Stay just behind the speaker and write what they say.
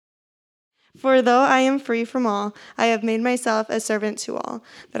For though I am free from all, I have made myself a servant to all,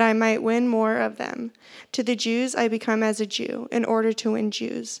 that I might win more of them. To the Jews I become as a Jew, in order to win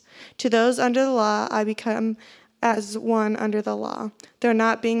Jews. To those under the law I become as one under the law, though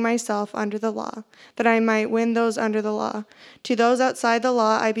not being myself under the law, that I might win those under the law. To those outside the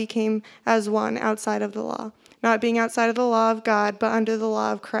law I became as one outside of the law, not being outside of the law of God, but under the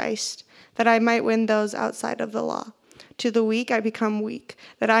law of Christ, that I might win those outside of the law. To the weak I become weak,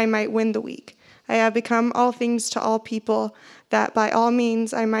 that I might win the weak. I have become all things to all people, that by all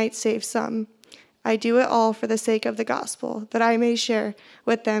means I might save some. I do it all for the sake of the gospel, that I may share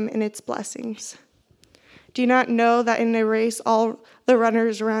with them in its blessings. Do you not know that in a race all the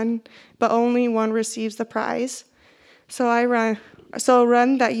runners run, but only one receives the prize? So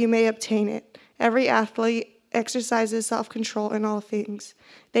run that you may obtain it. Every athlete exercises self-control in all things.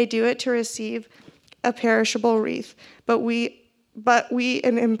 They do it to receive a perishable wreath, but we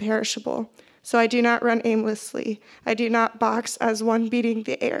an imperishable. So I do not run aimlessly. I do not box as one beating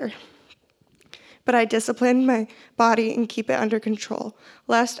the air, but I discipline my body and keep it under control,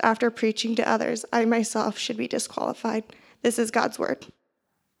 lest after preaching to others, I myself should be disqualified. This is God's word.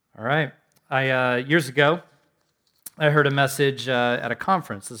 All right. Years ago, I heard a message at a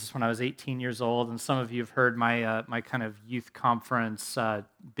conference. This is when I was 18 years old, and some of you have heard my kind of youth conference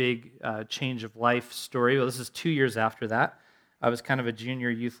big change of life story. Well, this is 2 years after that. I was kind of a junior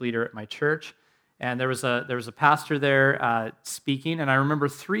youth leader at my church, and there was a pastor there speaking, and I remember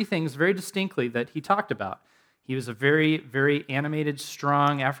three things very distinctly that he talked about. He was a very, very animated,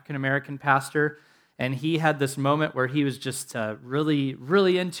 strong African-American pastor, and he had this moment where he was just really,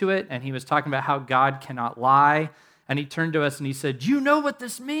 really into it, and he was talking about how God cannot lie. And he turned to us and he said, "Do you know what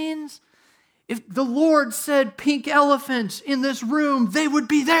this means? If the Lord said pink elephants in this room, they would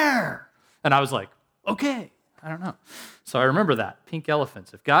be there." And I was like, okay, I don't know. So I remember that, pink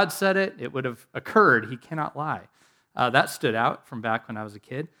elephants. If God said it, it would have occurred. He cannot lie. That stood out from back when I was a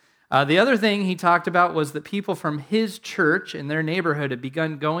kid. The other thing he talked about was that people from his church in their neighborhood had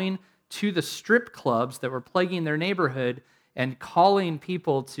begun going to the strip clubs that were plaguing their neighborhood and calling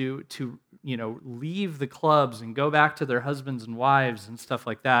people to leave the clubs and go back to their husbands and wives and stuff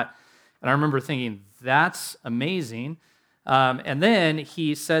like that. And I remember thinking, that's amazing. And then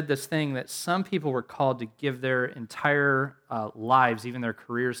he said this thing that some people were called to give their entire lives, even their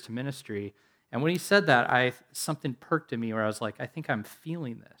careers, to ministry. And when he said that, something perked in me where I was like, I think I'm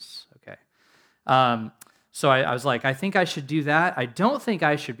feeling this. Okay. So I was like, I think I should do that. I don't think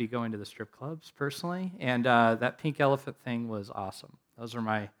I should be going to the strip clubs personally. And that pink elephant thing was awesome. Those are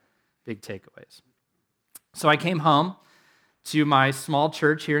my big takeaways. So I came home to my small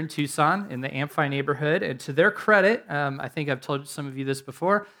church here in Tucson in the Amphi neighborhood, and to their credit, I think I've told some of you this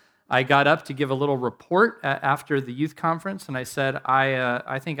before, I got up to give a little report after the youth conference, and I said,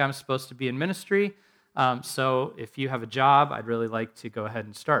 I think I'm supposed to be in ministry, so if you have a job, I'd really like to go ahead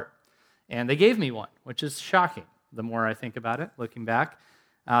and start. And they gave me one, which is shocking the more I think about it, looking back.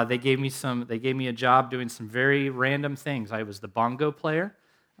 They gave me a job doing some very random things. I was the bongo player.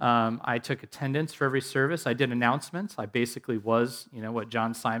 I took attendance for every service. I did announcements. I basically was, what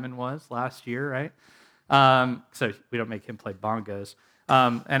John Simon was last year, right? So we don't make him play bongos.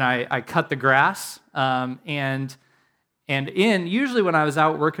 And I cut the grass. And usually when I was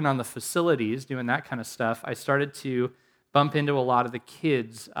out working on the facilities, doing that kind of stuff, I started to bump into a lot of the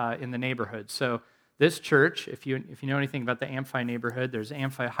kids in the neighborhood. So this church, if you know anything about the Amphi neighborhood, there's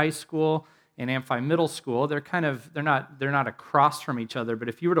Amphi High School and Amphi Middle School. They're not across from each other, but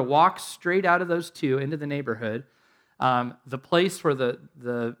if you were to walk straight out of those two into the neighborhood, the place where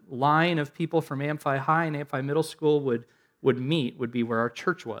the line of people from Amphi High and Amphi Middle School would meet would be where our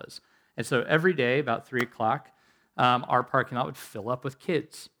church was. And so every day about 3 o'clock, our parking lot would fill up with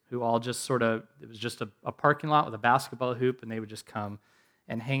kids who all just it was just a parking lot with a basketball hoop, and they would just come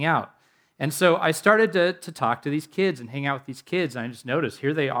and hang out. And so I started to talk to these kids and hang out with these kids, and I just noticed,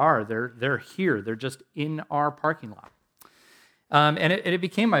 here they are. They're here. They're just in our parking lot. And it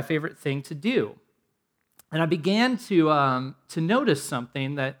became my favorite thing to do. And I began to notice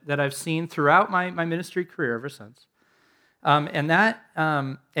something that I've seen throughout my ministry career ever since. And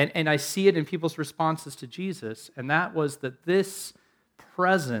I see it in people's responses to Jesus, and that was that this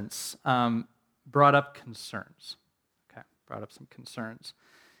presence brought up concerns. Okay, brought up some concerns.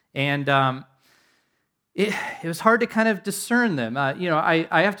 And it was hard to kind of discern them. I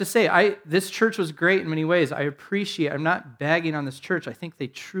have to say, this church was great in many ways. I'm not bagging on this church. I think they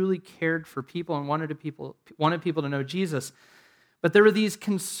truly cared for people and wanted people to know Jesus. But there were these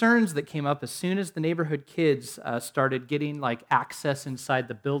concerns that came up as soon as the neighborhood kids started getting access inside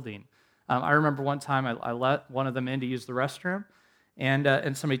the building. I remember one time I let one of them in to use the restroom,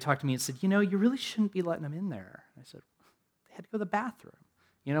 And somebody talked to me and said, you really shouldn't be letting them in there. I said, they had to go to the bathroom.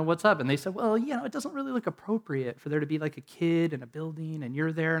 What's up? And they said, well, it doesn't really look appropriate for there to be like a kid in a building and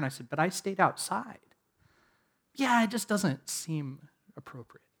you're there. And I said, but I stayed outside. Yeah, it just doesn't seem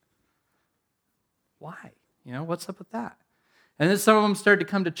appropriate. Why? What's up with that? And then some of them started to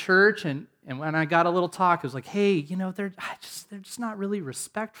come to church, and when I got a little talk, it was like, hey, they're just not really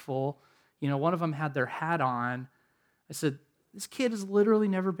respectful. One of them had their hat on. I said, this kid has literally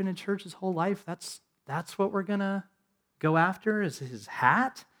never been in church his whole life. That's what we're gonna go after, is his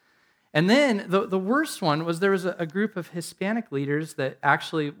hat? And then the worst one was there was a group of Hispanic leaders that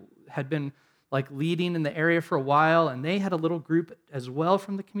actually had been like leading in the area for a while, and they had a little group as well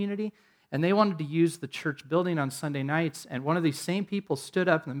from the community, and they wanted to use the church building on Sunday nights, and one of these same people stood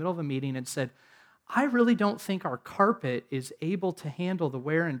up in the middle of a meeting and said, I really don't think our carpet is able to handle the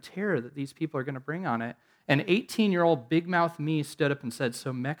wear and tear that these people are going to bring on it. And 18-year-old big mouth me stood up and said,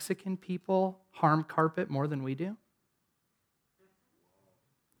 so Mexican people harm carpet more than we do?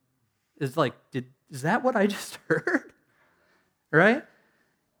 It's like, is that what I just heard? Right?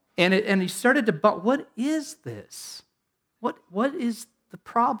 And he started to, but what is this? What is the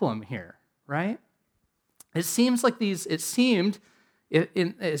problem here, right? It seemed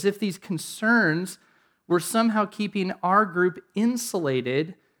as if these concerns were somehow keeping our group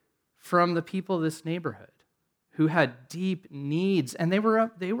insulated from the people of this neighborhood who had deep needs, and they were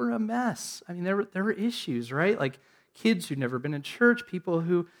a mess. I mean, there were issues, right? Like kids who'd never been in church, people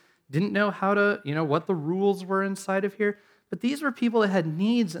who didn't know how to, what the rules were inside of here. But these were people that had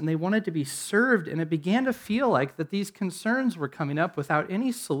needs and they wanted to be served, and it began to feel like that these concerns were coming up without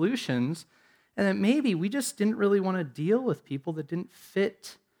any solutions, and that maybe we just didn't really want to deal with people that didn't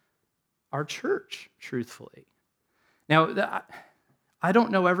fit our church, truthfully. Now, I don't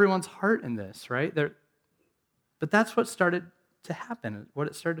know everyone's heart in this, right? But that's what started to happen, what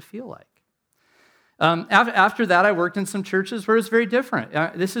it started to feel like. After that, I worked in some churches where it was very different.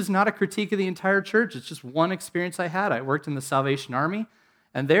 This is not a critique of the entire church. It's just one experience I had. I worked in the Salvation Army,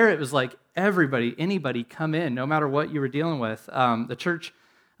 and there it was like anybody come in, no matter what you were dealing with. The church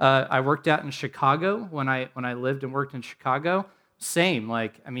I worked at in Chicago, when I lived and worked in Chicago, same.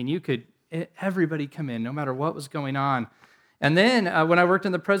 Everybody come in, no matter what was going on. And then when I worked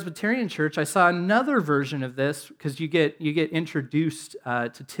in the Presbyterian church, I saw another version of this, because you get introduced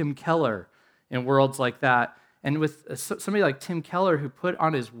to Tim Keller in worlds like that. And with somebody like Tim Keller, who put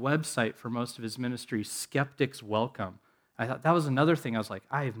on his website for most of his ministry, Skeptics Welcome. I thought that was another thing. I was like,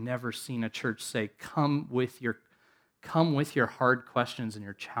 I have never seen a church say, come with your hard questions and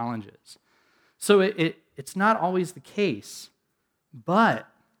your challenges. So it's not always the case, but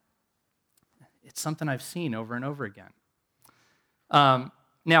it's something I've seen over and over again. Now,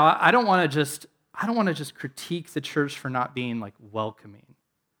 I don't want to just critique the church for not being like welcoming.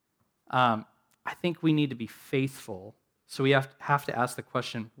 I think we need to be faithful. So we have to ask the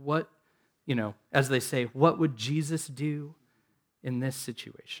question, as they say, what would Jesus do in this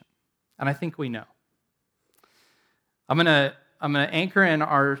situation? And I think we know. I'm gonna anchor in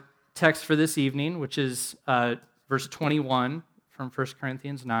our text for this evening, which is verse 21 from 1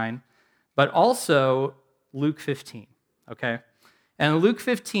 Corinthians 9, but also Luke 15, okay? And Luke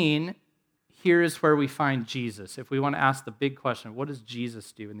 15, here is where we find Jesus. If we want to ask the big question, what does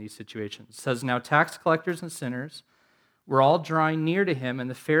Jesus do in these situations? It says, now tax collectors and sinners were all drawing near to him, and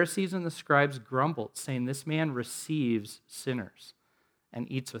the Pharisees and the scribes grumbled, saying, this man receives sinners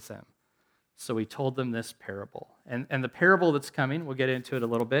and eats with them. So he told them this parable. And the parable that's coming, we'll get into it a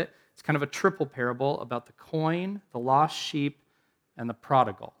little bit, it's kind of a triple parable about the coin, the lost sheep, and the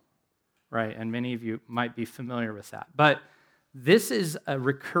prodigal, right? And many of you might be familiar with that. But this is a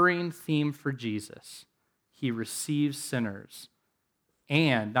recurring theme for Jesus. He receives sinners,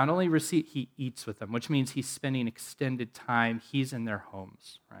 and not only he eats with them, which means he's spending extended time. He's in their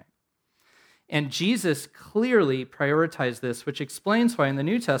homes, right? And Jesus clearly prioritized this, which explains why in the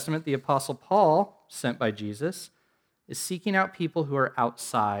New Testament, the Apostle Paul, sent by Jesus, is seeking out people who are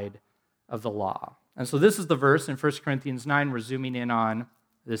outside of the law. And so this is the verse in 1 Corinthians 9 we're zooming in on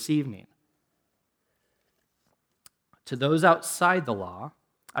this evening. To those outside the law,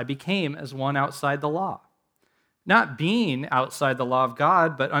 I became as one outside the law, not being outside the law of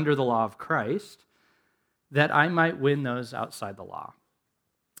God, but under the law of Christ, that I might win those outside the law.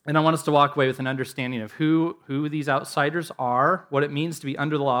 And I want us to walk away with an understanding of who these outsiders are, what it means to be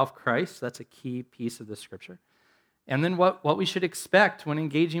under the law of Christ. That's a key piece of the scripture. And then what we should expect when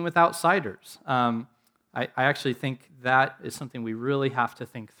engaging with outsiders. I actually think that is something we really have to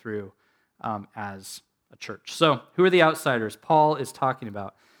think through as a church. So who are the outsiders Paul is talking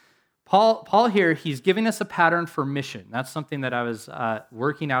about? Paul here, he's giving us a pattern for mission. That's something that I was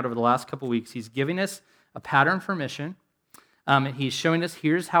working out over the last couple weeks. He's giving us a pattern for mission. He's showing us,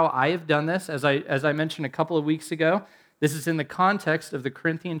 here's how I have done this. As I mentioned a couple of weeks ago, this is in the context of the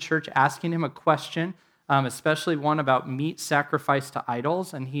Corinthian church asking him a question, especially one about meat sacrificed to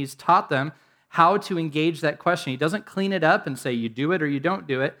idols, and he's taught them how to engage that question. He doesn't clean it up and say you do it or you don't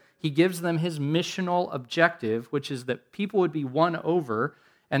do it. He gives them his missional objective, which is that people would be won over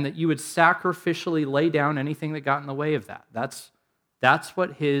and that you would sacrificially lay down anything that got in the way of that. That's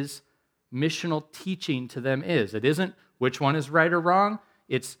what his missional teaching to them is. It isn't which one is right or wrong.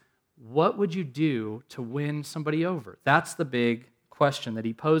 It's what would you do to win somebody over? That's the big question that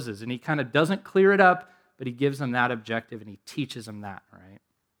he poses. And he kind of doesn't clear it up, but he gives them that objective and he teaches them that, right?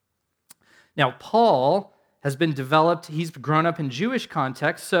 Now, Paul has been developed, he's grown up in Jewish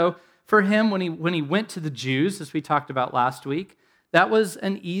context, so for him, when he went to the Jews, as we talked about last week, that was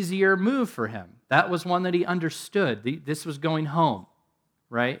an easier move for him. That was one that he understood. This was going home,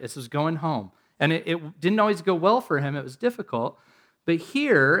 right? This was going home. And it didn't always go well for him. It was difficult. But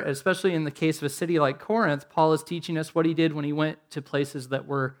here, especially in the case of a city like Corinth, Paul is teaching us what he did when he went to places that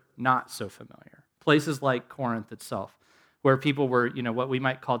were not so familiar. Places like Corinth itself, where people were, what we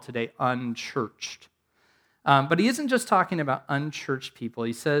might call today unchurched. But he isn't just talking about unchurched people.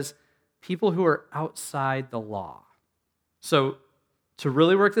 He says people who are outside the law. So to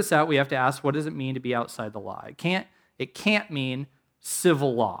really work this out, we have to ask, what does it mean to be outside the law? It can't mean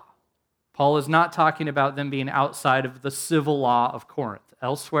civil law. Paul is not talking about them being outside of the civil law of Corinth.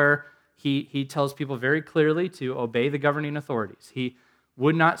 Elsewhere, he tells people very clearly to obey the governing authorities. He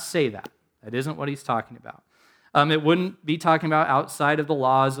would not say that. That isn't what he's talking about. It wouldn't be talking about outside of the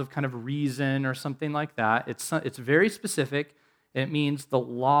laws of kind of reason or something like that. It's very specific. It means the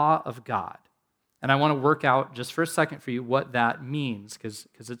law of God. And I want to work out just for a second for you what that means, because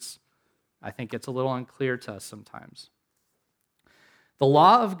I think it's a little unclear to us sometimes. The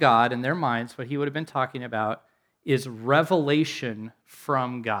law of God, in their minds, what he would have been talking about, is revelation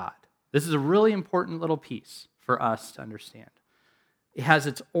from God. This is a really important little piece for us to understand. It has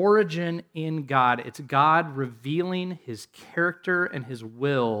its origin in God. It's God revealing his character and his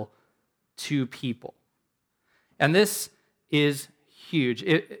will to people. And this is huge.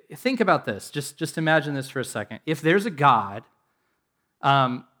 Think about this. Just imagine this for a second. If there's a God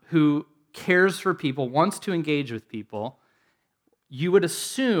who cares for people, wants to engage with people, you would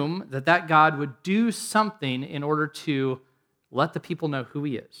assume that God would do something in order to let the people know who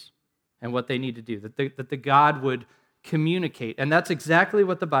he is and what they need to do, that the God would communicate. And that's exactly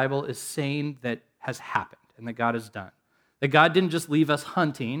what the Bible is saying that has happened and that God has done. That God didn't just leave us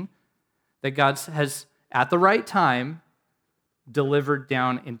hunting, that God has, at the right time, delivered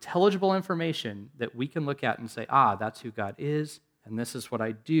down intelligible information that we can look at and say, that's who God is, and this is what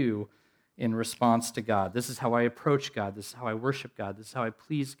I do in response to God. This is how I approach God. This is how I worship God. This is how I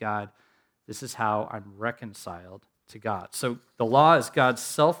please God. This is how I'm reconciled to God. So the law is God's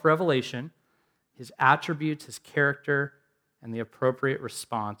self-revelation, his attributes, his character, and the appropriate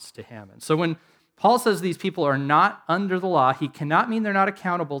response to him. And so when Paul says these people are not under the law, he cannot mean they're not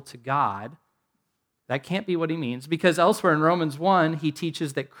accountable to God. That can't be what he means, because elsewhere in Romans 1, he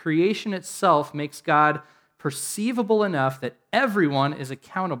teaches that creation itself makes God perceivable enough that everyone is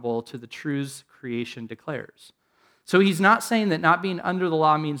accountable to the truths creation declares. So he's not saying that not being under the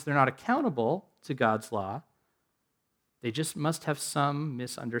law means they're not accountable to God's law. They just must have some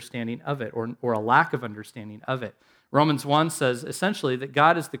misunderstanding of it or a lack of understanding of it. Romans 1 says essentially that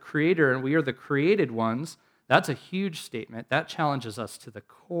God is the creator and we are the created ones. That's a huge statement. That challenges us to the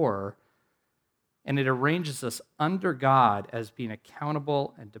core. And it arranges us under God as being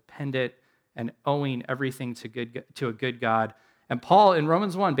accountable and dependent and owing everything to a good God. And Paul in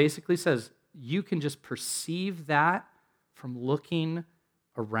Romans 1 basically says, you can just perceive that from looking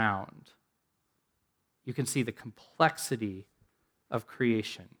around. You can see the complexity of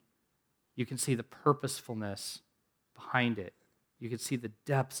creation. You can see the purposefulness behind it. You can see the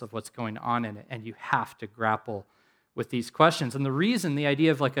depths of what's going on in it, and you have to grapple with these questions. And the reason the idea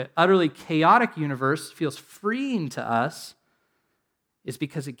of like an utterly chaotic universe feels freeing to us is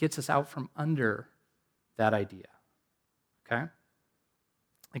because it gets us out from under that idea, okay?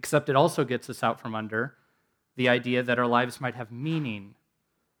 Except it also gets us out from under the idea that our lives might have meaning,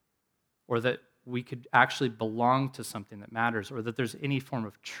 or that we could actually belong to something that matters, or that there's any form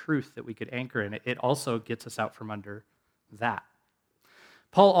of truth that we could anchor in it. It also gets us out from under that.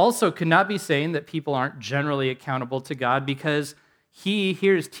 Paul also could not be saying that people aren't generally accountable to God, because he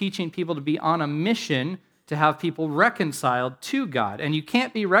here is teaching people to be on a mission to have people reconciled to God. And you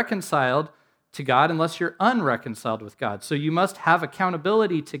can't be reconciled to God unless you're unreconciled with God. So you must have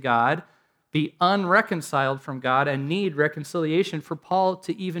accountability to God, be unreconciled from God, and need reconciliation for Paul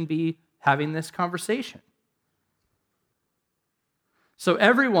to even be having this conversation. So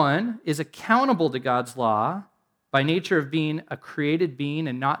everyone is accountable to God's law by nature of being a created being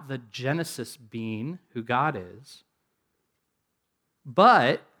and not the Genesis being who God is.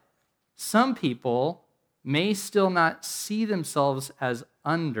 But some people may still not see themselves as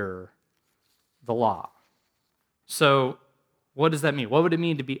under the law. So what does that mean? What would it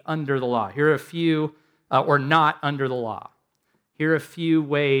mean to be under the law? Here are a few, or not under the law. Here are a few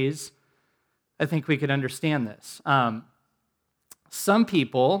ways I think we could understand this. Some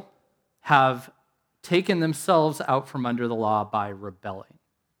people have taken themselves out from under the law by rebelling.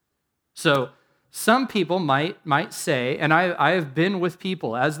 So some people might say, and I have been with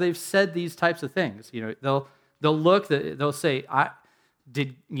people as they've said these types of things. They'll say,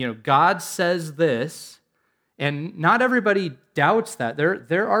 God says this, and not everybody doubts that.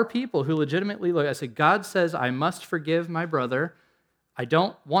 There are people who legitimately look. I say, God says I must forgive my brother. I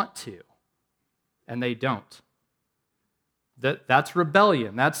don't want to, and they don't. That's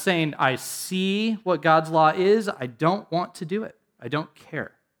rebellion. That's saying, I see what God's law is. I don't want to do it. I don't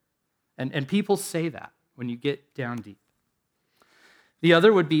care. And people say that when you get down deep. The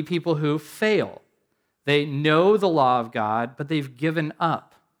other would be people who fail. They know the law of God, but they've given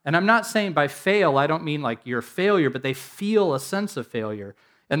up. And I'm not saying by fail, I don't mean like you're a failure, but they feel a sense of failure.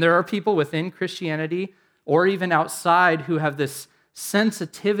 And there are people within Christianity or even outside who have this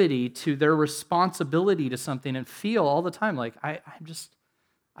sensitivity to their responsibility to something and feel all the time like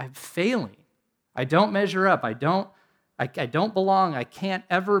I'm failing. I don't measure up. I don't belong. I can't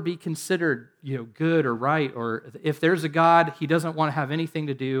ever be considered, good or right. Or if there's a God, he doesn't want to have anything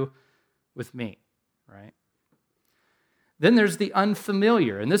to do with me, right? Then there's the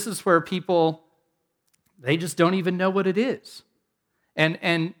unfamiliar, and this is where people, they just don't even know what it is.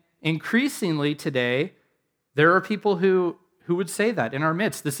 And increasingly today, there are people who would say that in our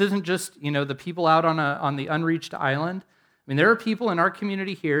midst. This isn't just, the people out on the unreached island. I mean, there are people in our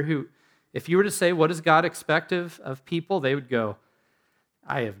community here who, if you were to say, what does God expect of people? They would go,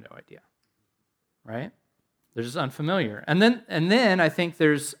 I have no idea, right? They're just unfamiliar. And then I think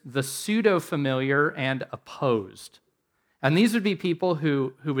there's the pseudo-familiar and opposed. And these would be people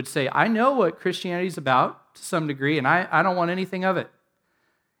who would say, I know what Christianity is about to some degree, and I don't want anything of it.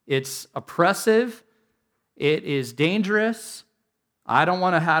 It's oppressive. It is dangerous. I don't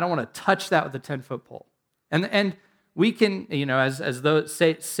want to touch that with a 10-foot pole. And we can, as though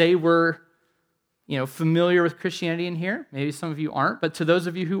say we're, familiar with Christianity in here. Maybe some of you aren't, but to those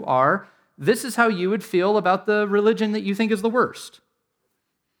of you who are, this is how you would feel about the religion that you think is the worst.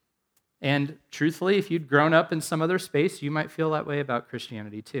 And truthfully, if you'd grown up in some other space, you might feel that way about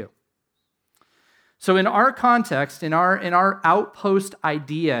Christianity too. So in our context, in our outpost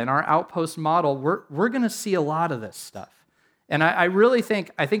idea, in our outpost model, we're going to see a lot of this stuff. And I really think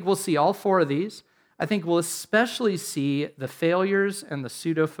we'll see all four of these. I think we'll especially see the failures and the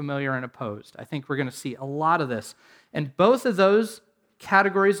pseudo-familiar and opposed. I think we're going to see a lot of this. And both of those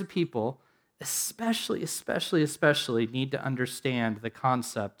categories of people especially need to understand the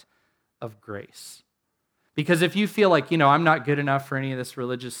concept of grace. Because if you feel like, I'm not good enough for any of this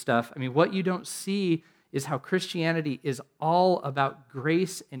religious stuff, what you don't see is how Christianity is all about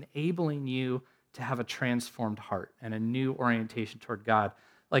grace enabling you to have a transformed heart and a new orientation toward God.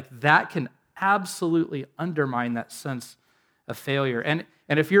 Like that can absolutely undermine that sense of failure. And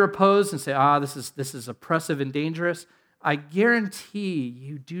if you're opposed and say, this is oppressive and dangerous, I guarantee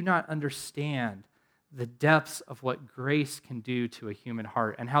you do not understand the depths of what grace can do to a human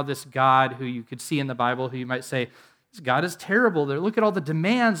heart and how this God who you could see in the Bible, who you might say, this God is terrible. Look at all the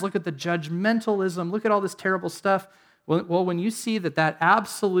demands. Look at the judgmentalism. Look at all this terrible stuff. Well, when you see that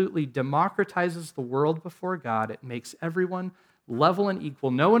absolutely democratizes the world before God, it makes everyone level and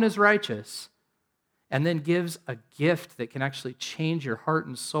equal. No one is righteous, and then gives a gift that can actually change your heart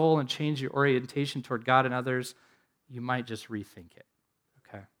and soul and change your orientation toward God and others, you might just rethink it.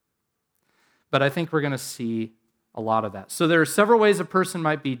 But I think we're going to see a lot of that. So there are several ways a person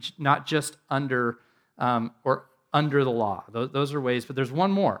might be not just under or under the law. Those are ways, but there's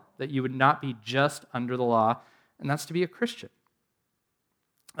one more that you would not be just under the law, and that's to be a Christian.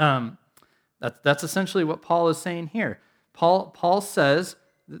 That's essentially what Paul is saying here. Paul says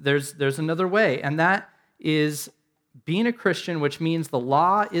there's another way, and that is being a Christian, which means the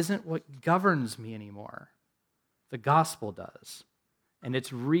law isn't what governs me anymore. The gospel does. And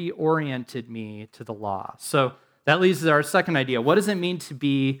it's reoriented me to the law. So that leads to our second idea. What does it mean to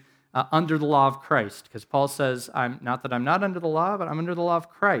be under the law of Christ? Because Paul says, I'm not under the law, but I'm under the law of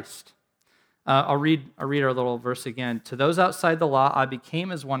Christ. I'll read our little verse again. To those outside the law, I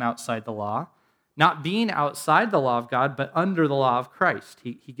became as one outside the law, not being outside the law of God, but under the law of Christ.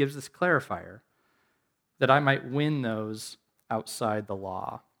 He gives this clarifier, that I might win those outside the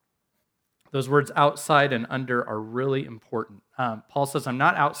law. Those words outside and under are really important. Paul says, I'm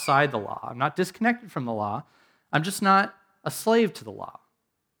not outside the law. I'm not disconnected from the law. I'm just not a slave to the law.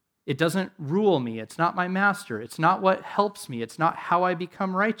 It doesn't rule me. It's not my master. It's not what helps me. It's not how I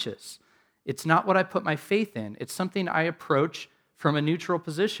become righteous. It's not what I put my faith in. It's something I approach from a neutral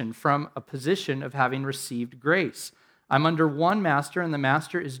position, from a position of having received grace. I'm under one master, and the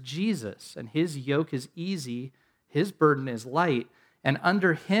master is Jesus, and his yoke is easy, his burden is light, and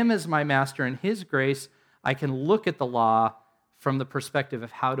under him as my master and his grace, I can look at the law from the perspective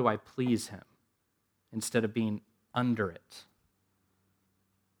of how do I please him instead of being under it.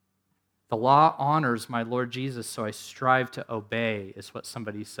 The law honors my Lord Jesus, so I strive to obey, is what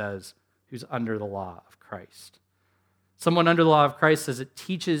somebody says who's under the law of Christ. Someone under the law of Christ says it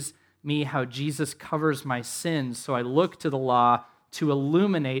teaches me how Jesus covers my sins, so I look to the law to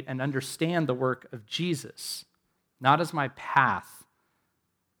illuminate and understand the work of Jesus, not as my path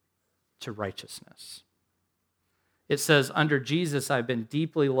to righteousness. It says, under Jesus, I've been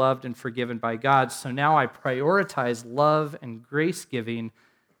deeply loved and forgiven by God, so now I prioritize love and grace giving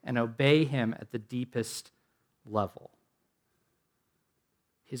and obey him at the deepest level.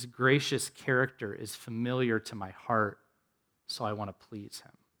 His gracious character is familiar to my heart, so I want to please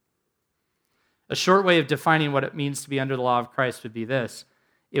him. A short way of defining what it means to be under the law of Christ would be this.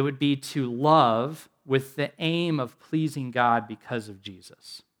 It would be to love with the aim of pleasing God because of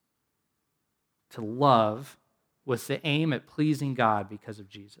Jesus. To love with the aim at pleasing God because of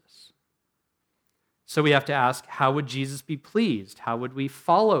Jesus. So we have to ask, how would Jesus be pleased? How would we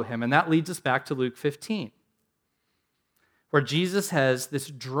follow him? And that leads us back to Luke 15, where Jesus has this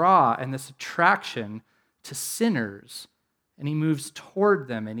draw and this attraction to sinners, and he moves toward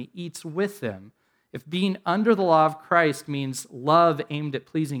them and he eats with them. If being under the law of Christ means love aimed at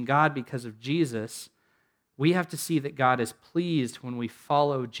pleasing God because of Jesus, we have to see that God is pleased when we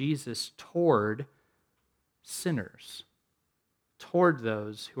follow Jesus toward sinners, toward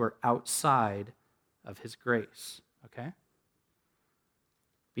those who are outside of his grace, okay?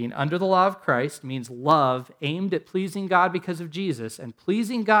 Being under the law of Christ means love aimed at pleasing God because of Jesus, and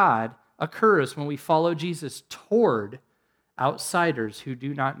pleasing God occurs when we follow Jesus toward outsiders who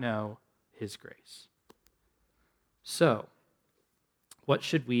do not know his grace. So, what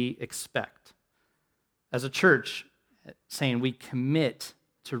should we expect? As a church, saying we commit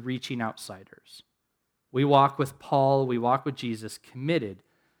to reaching outsiders. We walk with Paul, we walk with Jesus, committed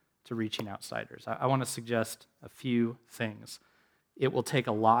to reaching outsiders. I want to suggest a few things. It will take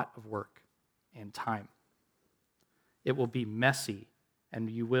a lot of work and time. It will be messy, and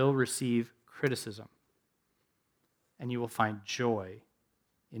you will receive criticism. And you will find joy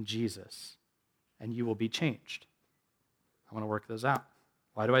in Jesus, and you will be changed. I want to work those out.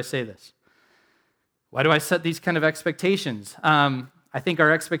 Why do I say this? Why do I set these kind of expectations? I think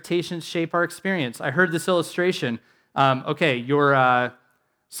our expectations shape our experience. I heard this illustration. Someone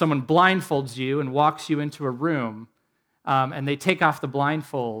blindfolds you and walks you into a room, and they take off the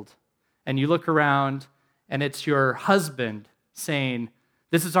blindfold, and you look around, and it's your husband saying,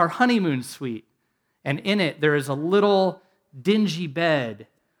 "This is our honeymoon suite." And in it, there is a little dingy bed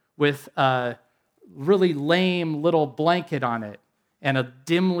with a really lame little blanket on it and a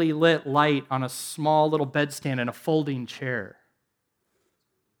dimly lit light on a small little bedstand and a folding chair.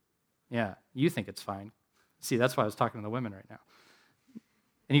 Yeah, you think it's fine. See, that's why I was talking to the women right now.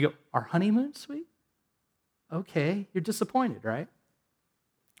 And you go, our honeymoon suite? Okay, you're disappointed, right?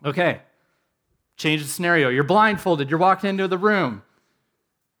 Okay, change the scenario. You're blindfolded. You're walking into the room.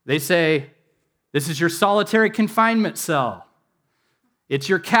 They say, this is your solitary confinement cell. It's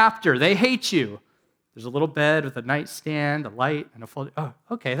your captor. They hate you. There's a little bed with a nightstand, a light, and a folding. Oh,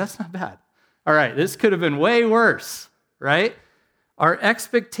 okay, that's not bad. All right, this could have been way worse, right? Our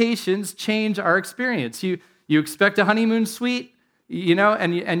expectations change our experience. You expect a honeymoon suite,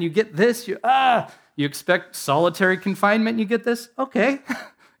 and you get this. You expect solitary confinement, and you get this. Okay,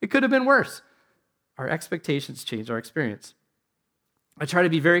 it could have been worse. Our expectations change our experience. I try to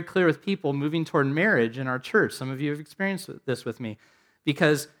be very clear with people moving toward marriage in our church. Some of you have experienced this with me,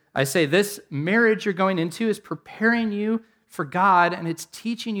 because I say this marriage you're going into is preparing you for God, and it's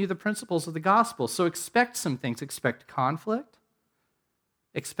teaching you the principles of the gospel. So expect some things. Expect conflict.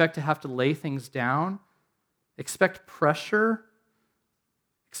 Expect to have to lay things down. Expect pressure.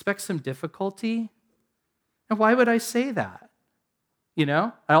 Expect some difficulty. And why would I say that?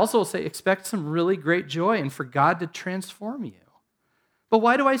 I also say expect some really great joy and for God to transform you. But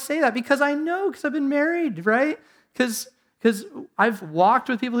why do I say that? Because I know, because I've been married, right? Because I've walked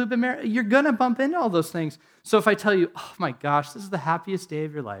with people who've been married. You're going to bump into all those things. So if I tell you, oh my gosh, this is the happiest day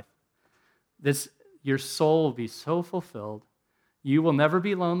of your life, your soul will be so fulfilled. You will never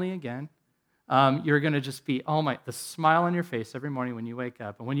be lonely again. You're going to just be, the smile on your face every morning when you wake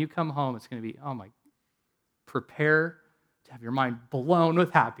up. And when you come home, it's going to be, prepare to have your mind blown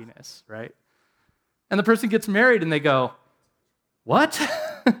with happiness, right? And the person gets married and they go, what?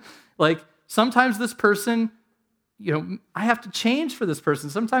 Like, sometimes this person, I have to change for this person.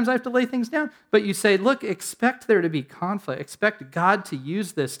 Sometimes I have to lay things down. But you say, look, expect there to be conflict. Expect God to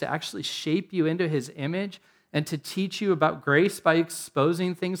use this to actually shape you into his image and to teach you about grace by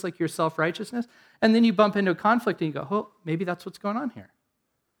exposing things like your self-righteousness. And then you bump into a conflict and you go, oh, maybe that's what's going on here.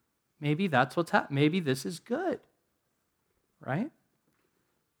 Maybe that's what's happening. Maybe this is good, right?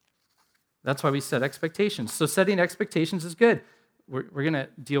 That's why we set expectations. So setting expectations is good. We're going to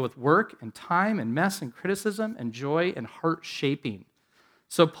deal with work and time and mess and criticism and joy and heart shaping.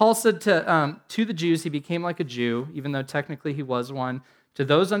 So Paul said to the Jews, he became like a Jew, even though technically he was one. To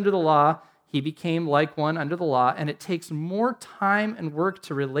those under the law, he became like one under the law. And it takes more time and work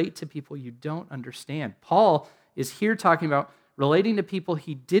to relate to people you don't understand. Paul is here talking about relating to people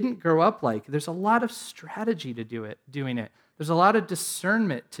he didn't grow up like. There's a lot of strategy to doing it. There's a lot of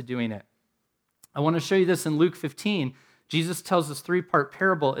discernment to doing it. I want to show you this in Luke 15. Jesus tells this three-part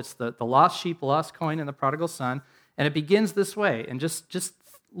parable. It's the lost sheep, the lost coin, and the prodigal son. And it begins this way. And just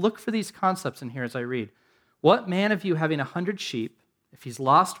look for these concepts in here as I read. What man of you having 100 sheep, if he's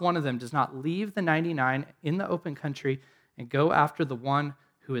lost one of them, does not leave the 99 in the open country and go after the one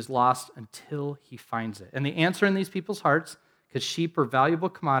who is lost until he finds it? And the answer in these people's hearts, because sheep are valuable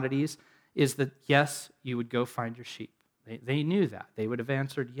commodities, is that yes, you would go find your sheep. They knew that. They would have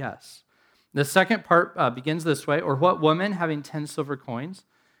answered yes. The second part begins this way, or what woman having 10 silver coins,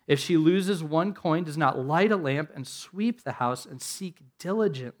 if she loses one coin, does not light a lamp and sweep the house and seek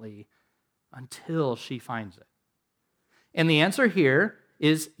diligently until she finds it? And the answer here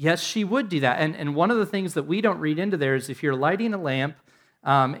is yes, she would do that. And one of the things that we don't read into there is if you're lighting a lamp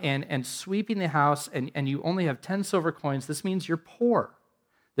and sweeping the house and you only have 10 silver coins, this means you're poor.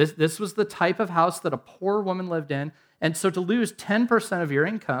 This was the type of house that a poor woman lived in. And so to lose 10% of your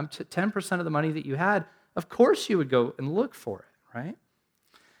income, 10% of the money that you had, of course you would go and look for it, right?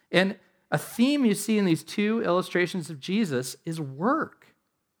 And a theme you see in these two illustrations of Jesus is work.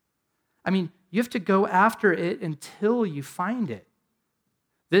 I mean, you have to go after it until you find it.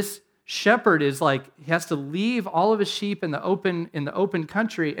 This shepherd is like, he has to leave all of his sheep in the open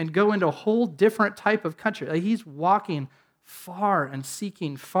country and go into a whole different type of country. Like he's walking far and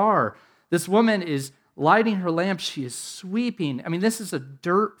seeking far. This woman is lighting her lamp. She is sweeping. I mean, this is a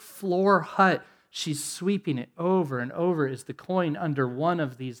dirt floor hut. She's sweeping it over and over. Is the coin under one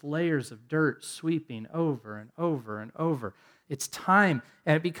of these layers of dirt, sweeping over and over and over? It's time,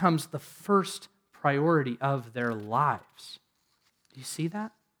 and it becomes the first priority of their lives. Do you see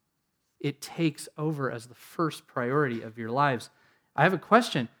that? It takes over as the first priority of your lives. I have a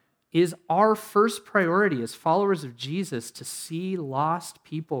question. Is our first priority as followers of Jesus to see lost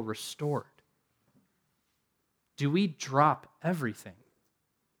people restored? Do we drop everything?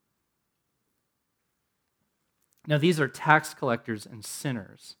 Now, these are tax collectors and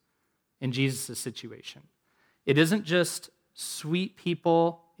sinners in Jesus' situation. It isn't just sweet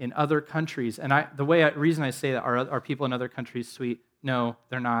people in other countries. And the reason I say that are people in other countries sweet? No,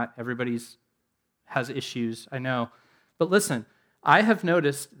 they're not. Everybody's has issues, I know. But listen, I have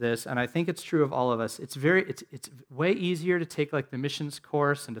noticed this, and I think it's true of all of us. It's way easier to take like the missions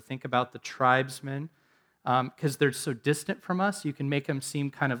course and to think about the tribesmen because they're so distant from us. You can make them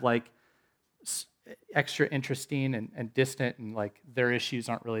seem kind of like extra interesting and distant, and like their issues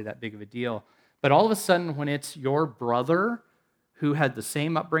aren't really that big of a deal. But all of a sudden, when it's your brother who had the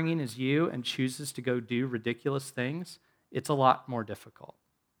same upbringing as you and chooses to go do ridiculous things, it's a lot more difficult,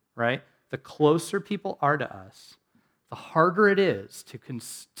 right? The closer people are to us, the harder it is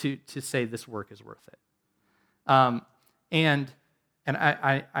to say this work is worth it. And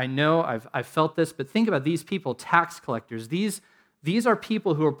I know I've felt this, but think about these people, tax collectors. These are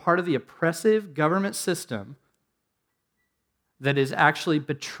people who are part of the oppressive government system that is actually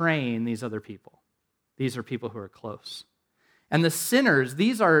betraying these other people. These are people who are close. And the sinners,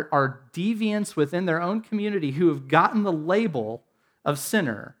 these are deviants within their own community who have gotten the label of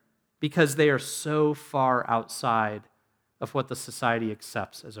sinner because they are so far outside of what the society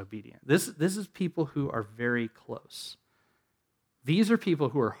accepts as obedient. This is people who are very close. These are people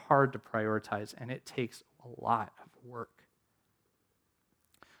who are hard to prioritize, and it takes a lot of work.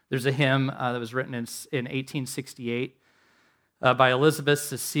 There's a hymn that was written in 1868 by Elizabeth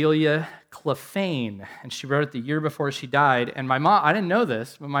Cecilia Clephane, and she wrote it the year before she died. And my mom, I didn't know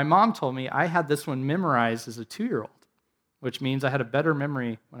this, but my mom told me I had this one memorized as a 2-year-old, which means I had a better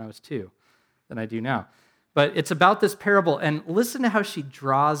memory when I was 2 than I do now. But it's about this parable, and listen to how she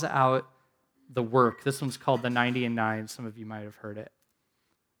draws out the work. This one's called the 90 and 9. Some of you might have heard it.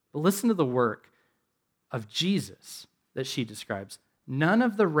 But listen to the work of Jesus that she describes. None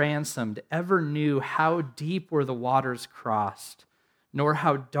of the ransomed ever knew how deep were the waters crossed, nor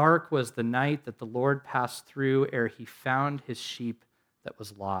how dark was the night that the Lord passed through ere he found his sheep that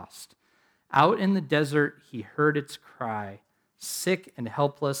was lost. Out in the desert he heard its cry, sick and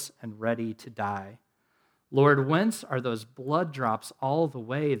helpless and ready to die. Lord, whence are those blood drops all the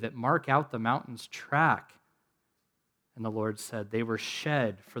way that mark out the mountain's track? And the Lord said, they were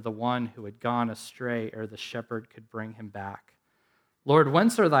shed for the one who had gone astray ere the shepherd could bring him back. Lord,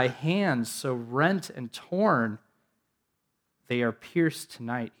 whence are thy hands so rent and torn? They are pierced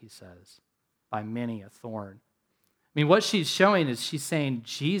tonight, he says, by many a thorn. I mean, what she's showing is she's saying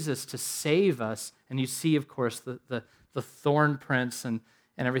Jesus to save us. And you see, of course, the thorn prints and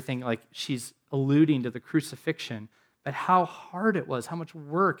everything, like she's alluding to the crucifixion, but how hard it was, how much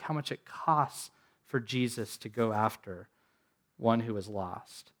work, how much it costs for Jesus to go after one who was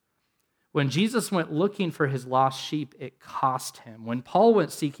lost. When Jesus went looking for his lost sheep, it cost him. When Paul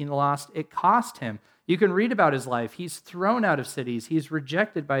went seeking the lost, it cost him. You can read about his life. He's thrown out of cities. He's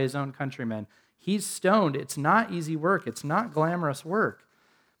rejected by his own countrymen. He's stoned. It's not easy work. It's not glamorous work,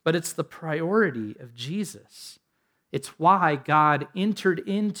 but it's the priority of Jesus. It's why God entered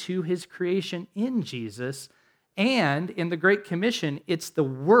into his creation in Jesus, and in the Great Commission, it's the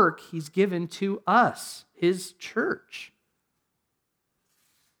work he's given to us, his church.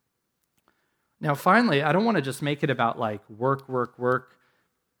 Now, finally, I don't want to just make it about like work,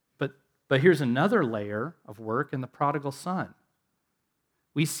 but here's another layer of work in the prodigal son.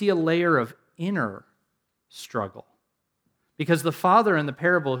 We see a layer of inner struggle. Because the father in the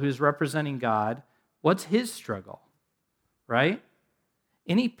parable who's representing God, what's his struggle? Right?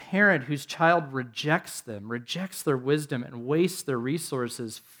 Any parent whose child rejects them, rejects their wisdom, and wastes their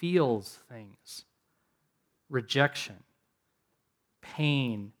resources feels things. Rejection,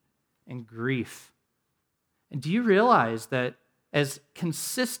 pain, and grief. And do you realize that as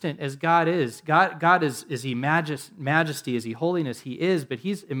consistent as God is he majesty, is he holiness? He is, but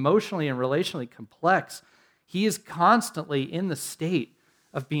he's emotionally and relationally complex. He is constantly in the state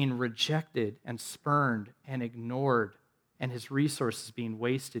of being rejected and spurned and ignored, and his resources being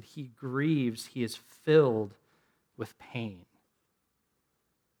wasted. He grieves. He is filled with pain.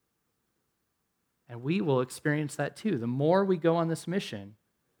 And we will experience that too. The more we go on this mission,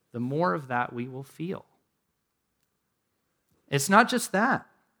 the more of that we will feel. It's not just that.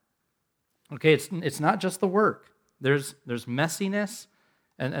 Okay, it's not just the work. There's messiness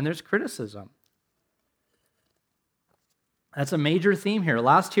and there's criticism. That's a major theme here.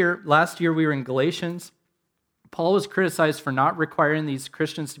 Last year we were in Galatians. Paul was criticized for not requiring these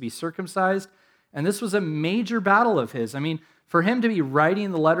Christians to be circumcised, and this was a major battle of his. I mean, for him to be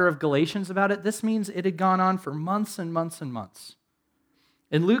writing the letter of Galatians about it, this means it had gone on for months and months and months.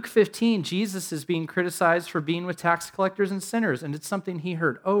 In Luke 15, Jesus is being criticized for being with tax collectors and sinners, and it's something he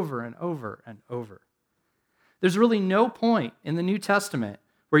heard over and over and over. There's really no point in the New Testament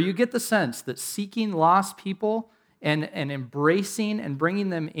where you get the sense that seeking lost people and embracing and bringing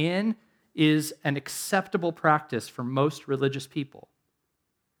them in is an acceptable practice for most religious people.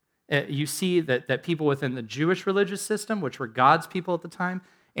 You see that people within the Jewish religious system, which were God's people at the time,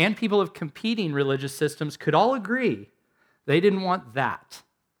 and people of competing religious systems could all agree they didn't want that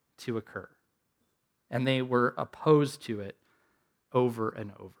to occur. And they were opposed to it over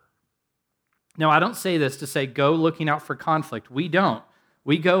and over. Now, I don't say this to say go looking out for conflict. We don't.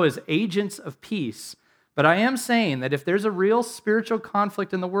 We go as agents of peace. But I am saying that if there's a real spiritual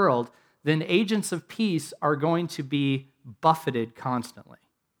conflict in the world, then agents of peace are going to be buffeted constantly.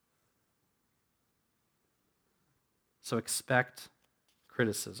 So expect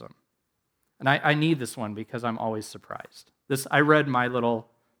criticism. And I need this one because I'm always surprised. I read my little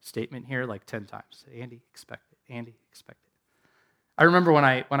statement here like 10 times. Andy, expect it. Andy, expect it. I remember when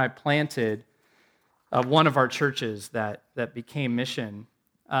I planted one of our churches that became Mission,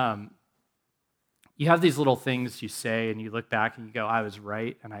 you have these little things you say and you look back and you go, I was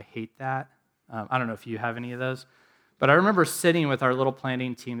right, and I hate that. I don't know if you have any of those. But I remember sitting with our little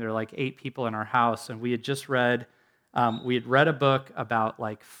planting team. There were like 8 people in our house, and we had just read a book about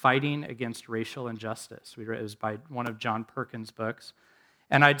like fighting against racial injustice. It was by one of John Perkins' books.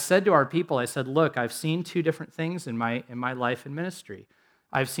 And I'd said to our people, I said, look, I've seen 2 different things in my life and ministry.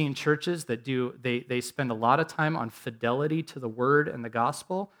 I've seen churches that they spend a lot of time on fidelity to the word and the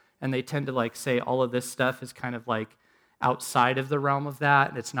gospel, and they tend to like say all of this stuff is kind of like outside of the realm of that,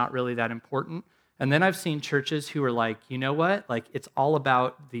 and it's not really that important. And then I've seen churches who are like, you know what? Like it's all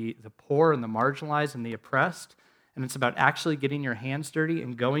about the poor and the marginalized and the oppressed, and it's about actually getting your hands dirty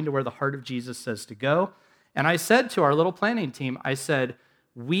and going to where the heart of Jesus says to go. And I said to our little planning team, I said,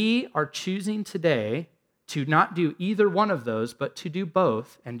 we are choosing today to not do either one of those, but to do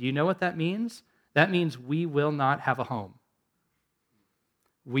both. And do you know what that means? That means we will not have a home.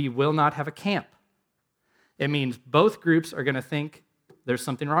 We will not have a camp. It means both groups are going to think there's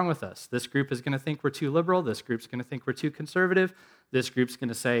something wrong with us. This group is going to think we're too liberal. This group's going to think we're too conservative. This group's going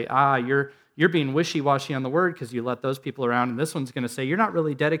to say, you're being wishy-washy on the word because you let those people around. And this one's going to say, you're not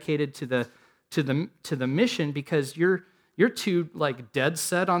really dedicated to the mission because you're too like dead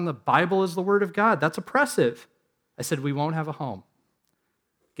set on the Bible as the word of God. That's oppressive. I said, we won't have a home.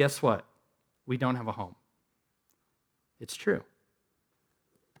 Guess what? We don't have a home. It's true.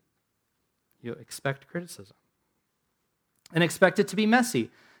 You expect criticism. And expect it to be messy.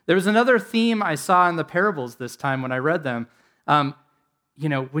 There was another theme I saw in the parables this time when I read them.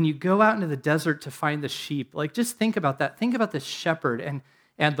 When you go out into the desert to find the sheep, like just think about that. Think about the shepherd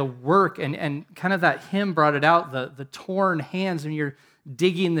and the work and kind of that hymn brought it out, the torn hands when you're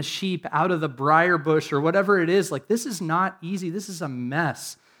digging the sheep out of the briar bush or whatever it is. Like this is not easy. This is a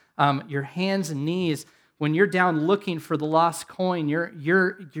mess. Your hands and knees, when you're down looking for the lost coin,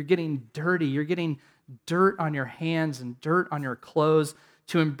 you're getting dirty. You're getting dirt on your hands and dirt on your clothes.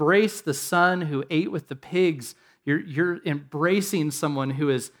 To embrace the son who ate with the pigs, you're embracing someone who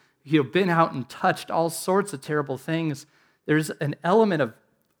has been out and touched all sorts of terrible things. There's an element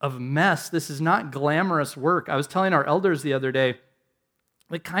of mess. This is not glamorous work. I was telling our elders the other day,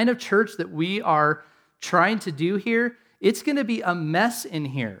 the kind of church that we are trying to do here, it's going to be a mess in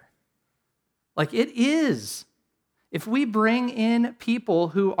here. Like it is. If we bring in people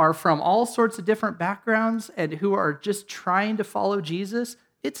who are from all sorts of different backgrounds and who are just trying to follow Jesus,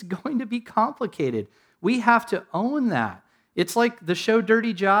 it's going to be complicated. We have to own that. It's like the show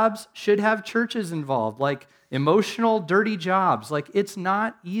Dirty Jobs should have churches involved, like emotional dirty jobs. Like it's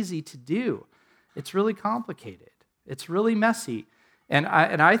not easy to do. It's really complicated. It's really messy. And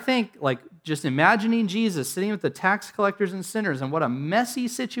I think like just imagining Jesus sitting with the tax collectors and sinners and what a messy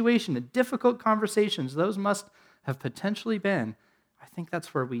situation, the difficult conversations those must have potentially been, I think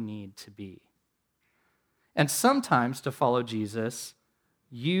that's where we need to be. And sometimes to follow Jesus,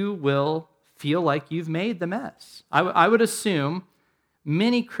 you will feel like you've made the mess. I would assume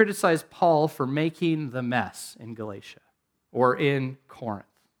many criticize Paul for making the mess in Galatia or in Corinth.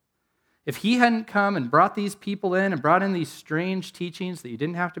 If he hadn't come and brought these people in and brought in these strange teachings that you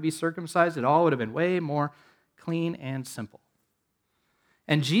didn't have to be circumcised, it all would have been way more clean and simple.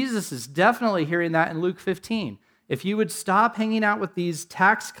 And Jesus is definitely hearing that in Luke 15. If you would stop hanging out with these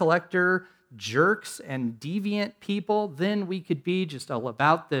tax collector jerks and deviant people, then we could be just all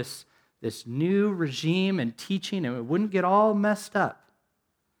about this new regime and teaching, and it wouldn't get all messed up.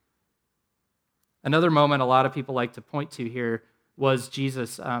 Another moment a lot of people like to point to here was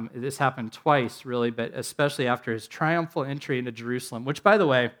Jesus. This happened twice, really, but especially after his triumphal entry into Jerusalem, which, by the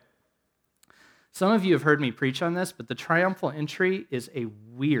way, some of you have heard me preach on this, but the triumphal entry is a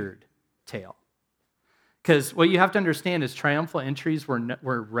weird tale. Because what you have to understand is triumphal entries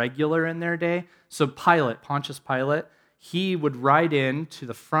were regular in their day. So Pontius Pilate, he would ride in to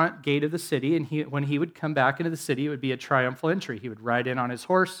the front gate of the city, and when he would come back into the city, it would be a triumphal entry. He would ride in on his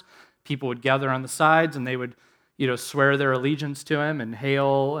horse. People would gather on the sides, and they would swear their allegiance to him and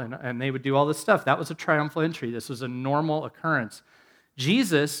hail, and they would do all this stuff. That was a triumphal entry. This was a normal occurrence.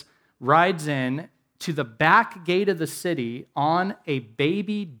 Jesus rides in to the back gate of the city on a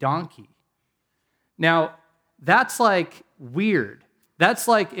baby donkey. Now, that's like weird. That's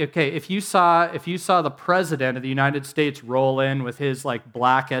like, okay, if you saw the president of the United States roll in with his like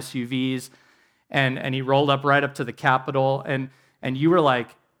black SUVs and he rolled up right up to the Capitol and you were like,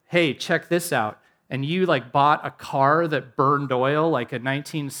 hey, check this out. And you like bought a car that burned oil, like a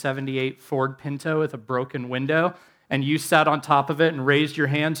 1978 Ford Pinto with a broken window, and you sat on top of it and raised your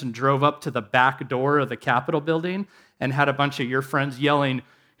hands and drove up to the back door of the Capitol building and had a bunch of your friends yelling,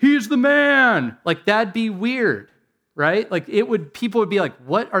 "He's the man!" Like that'd be weird, right? Like people would be like,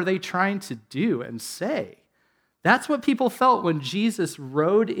 what are they trying to do and say? That's what people felt when Jesus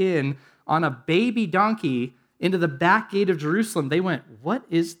rode in on a baby donkey into the back gate of Jerusalem. They went, what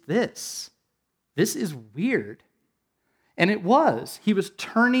is this? This is weird. And it was. He was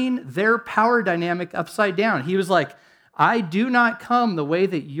turning their power dynamic upside down. He was like, I do not come the way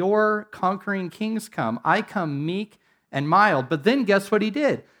that your conquering kings come. I come meek and mild. But then guess what he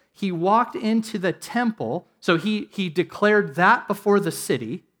did? He walked into the temple. So he declared that before the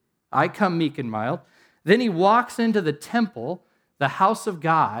city, I come meek and mild. Then he walks into the temple, the house of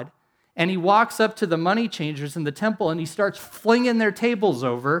God, and he walks up to the money changers in the temple and he starts flinging their tables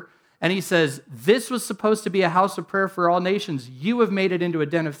over. And he says, this was supposed to be a house of prayer for all nations. You have made it into a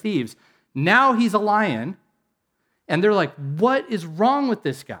den of thieves. Now he's a lion. And they're like, what is wrong with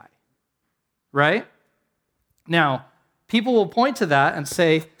this guy? Right? Now, people will point to that and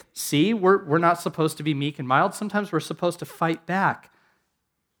say, see, we're not supposed to be meek and mild. Sometimes we're supposed to fight back.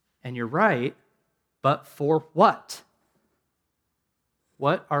 And you're right, but for what?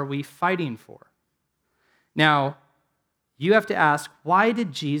 What are we fighting for? Now, you have to ask, why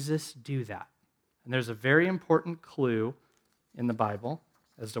did Jesus do that? And there's a very important clue in the Bible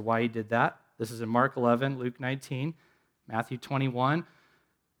as to why he did that. This is in Mark 11, Luke 19, Matthew 21.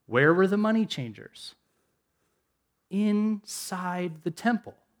 Where were the money changers? Inside the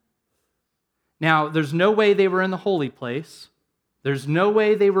temple. Now, there's no way they were in the holy place. There's no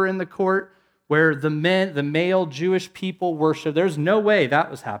way they were in the court where the male Jewish people worship. There's no way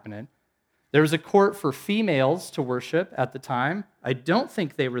that was happening. There was a court for females to worship at the time. I don't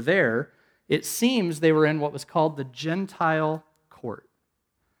think they were there. It seems they were in what was called the Gentile court.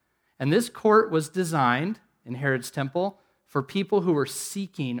 And this court was designed in Herod's temple for people who were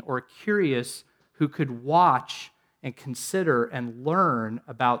seeking or curious, who could watch and consider and learn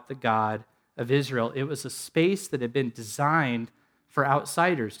about the God of Israel. It was a space that had been designed for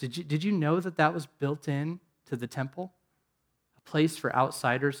outsiders. Did you know that was built in to the temple? A place for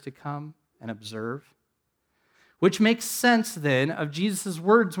outsiders to come and observe? Which makes sense then of Jesus'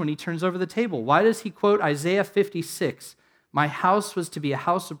 words when he turns over the table. Why does he quote Isaiah 56? My house was to be a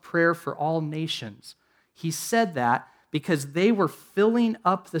house of prayer for all nations. He said that because they were filling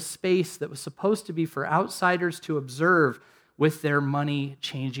up the space that was supposed to be for outsiders to observe with their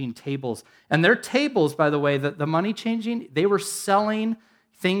money-changing tables. And their tables, by the way, the money-changing, they were selling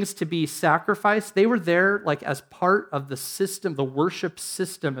things to be sacrificed. They were there like as part of the system, the worship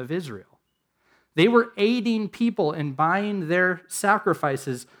system of Israel. They were aiding people in buying their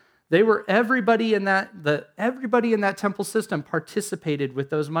sacrifices. They were everybody in that temple system participated with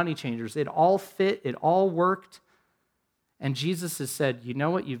those money changers. It all fit, it all worked. And Jesus has said, you know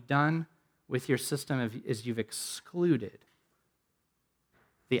what you've done with your system is you've excluded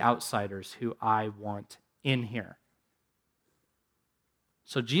the outsiders who I want in here.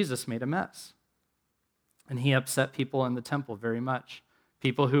 So Jesus made a mess. And he upset people in the temple very much.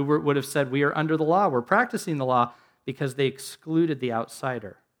 People who would have said, we are under the law, we're practicing the law, because they excluded the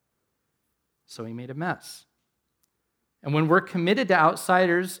outsider. So he made a mess. And when we're committed to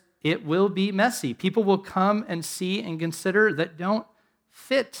outsiders, it will be messy. People will come and see and consider that don't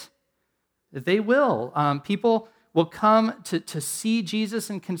fit. They will. People will come to see Jesus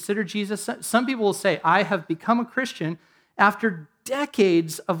and consider Jesus. Some people will say, I have become a Christian after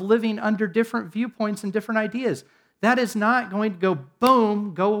decades of living under different viewpoints and different ideas. That is not going to go,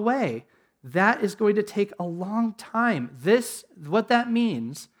 boom, go away. That is going to take a long time. What that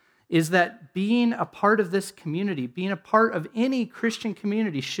means is that being a part of this community, being a part of any Christian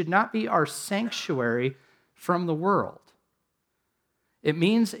community should not be our sanctuary from the world. It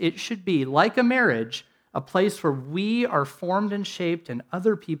means it should be, like a marriage, a place where we are formed and shaped and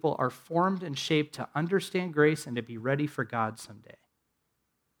other people are formed and shaped to understand grace and to be ready for God someday.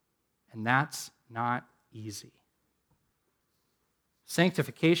 And that's not easy.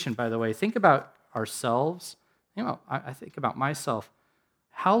 Sanctification, by the way, think about ourselves. I think about myself.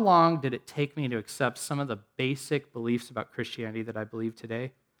 How long did it take me to accept some of the basic beliefs about Christianity that I believe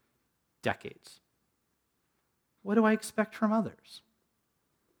today? Decades. What do I expect from others?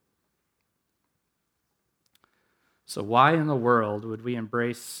 So why in the world would we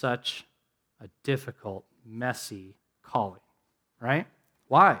embrace such a difficult, messy calling, right?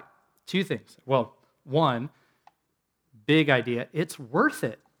 Why? Two things. Well, one, big idea, it's worth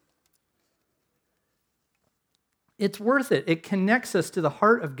it. It's worth it. It connects us to the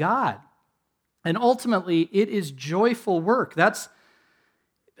heart of God. And ultimately, it is joyful work.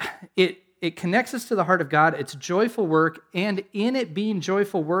 It connects us to the heart of God. It's joyful work. And in it being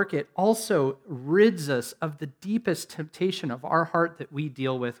joyful work, it also rids us of the deepest temptation of our heart that we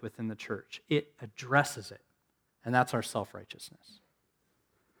deal with within the church. It addresses it. And that's our self-righteousness.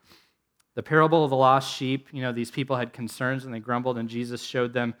 The parable of the lost sheep, these people had concerns and they grumbled, and Jesus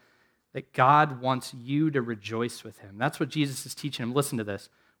showed them that God wants you to rejoice with him. That's what Jesus is teaching him. Listen to this.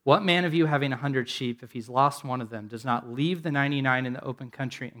 What man of you having 100 sheep, if he's lost one of them, does not leave the 99 in the open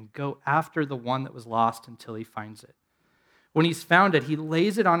country and go after the one that was lost until he finds it? When he's found it, he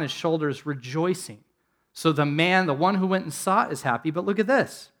lays it on his shoulders, rejoicing. So the one who went and sought is happy, but look at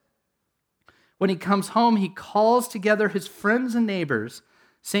this. When he comes home, he calls together his friends and neighbors,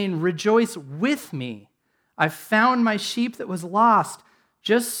 saying, "Rejoice with me. I found my sheep that was lost."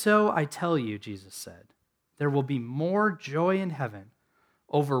 Just so I tell you, Jesus said, there will be more joy in heaven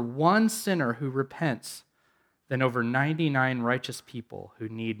over one sinner who repents than over 99 righteous people who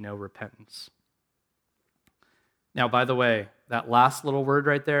need no repentance. Now, by the way, that last little word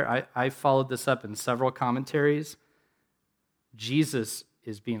right there, I followed this up in several commentaries. Jesus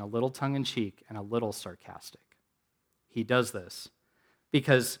is being a little tongue-in-cheek and a little sarcastic. He does this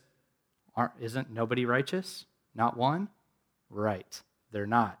because isn't nobody righteous? Not one? Right, they're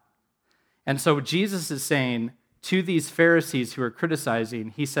not. And so Jesus is saying to these Pharisees who are criticizing,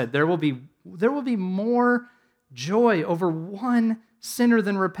 he said, there will be more joy over one sinner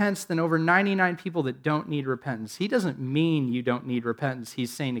than repents than over 99 people that don't need repentance. He doesn't mean you don't need repentance.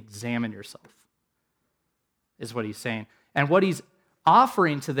 He's saying examine yourself, is what he's saying. And what he's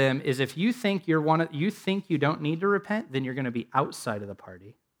offering to them is if you think you don't need to repent, then you're going to be outside of the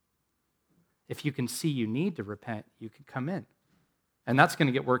party. If you can see you need to repent, you can come in. And that's going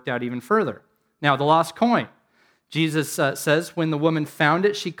to get worked out even further. Now, the lost coin. Jesus says, when the woman found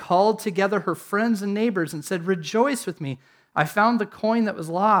it, she called together her friends and neighbors and said, "Rejoice with me. I found the coin that was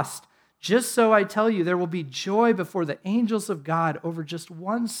lost. Just so I tell you, there will be joy before the angels of God over just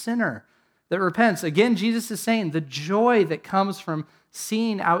one sinner that repents." Again, Jesus is saying the joy that comes from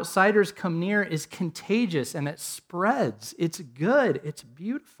seeing outsiders come near is contagious and it spreads. It's good. It's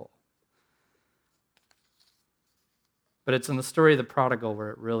beautiful. But it's in the story of the prodigal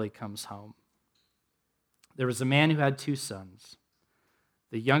where it really comes home. There was a man who had 2 sons.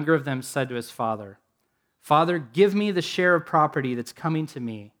 The younger of them said to his father, "Father, give me the share of property that's coming to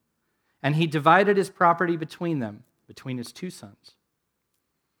me." And he divided his property between them, between his 2 sons.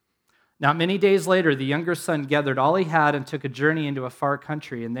 Not many days later, the younger son gathered all he had and took a journey into a far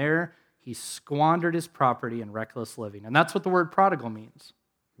country, and there he squandered his property in reckless living. And that's what the word prodigal means,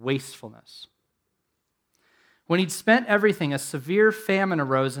 wastefulness. When he'd spent everything, a severe famine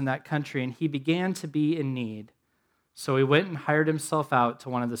arose in that country, and he began to be in need. So he went and hired himself out to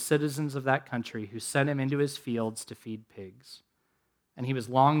one of the citizens of that country, who sent him into his fields to feed pigs. And he was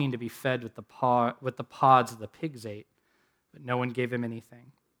longing to be fed with the pods that the pigs ate, but no one gave him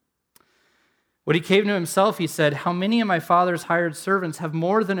anything. When he came to himself, he said, "How many of my father's hired servants have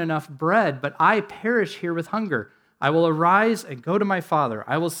more than enough bread, but I perish here with hunger? I will arise and go to my father.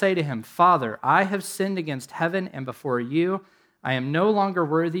 I will say to him, 'Father, I have sinned against heaven and before you. I am no longer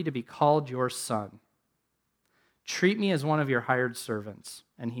worthy to be called your son. Treat me as one of your hired servants.'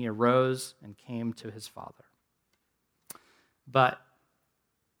 And he arose and came to his father. But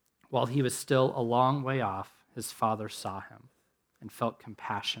while he was still a long way off, his father saw him and felt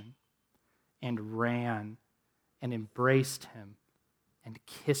compassion and ran and embraced him and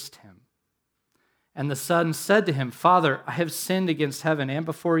kissed him. And the son said to him, 'Father, I have sinned against heaven and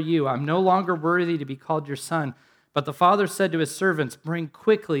before you. I'm no longer worthy to be called your son.' But the father said to his servants, 'Bring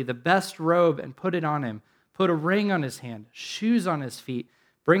quickly the best robe and put it on him. Put a ring on his hand, shoes on his feet.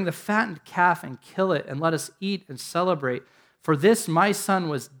 Bring the fattened calf and kill it, and let us eat and celebrate. For this my son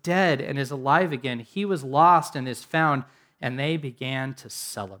was dead and is alive again. He was lost and is found.' And they began to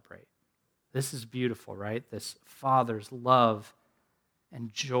celebrate." This is beautiful, right? This father's love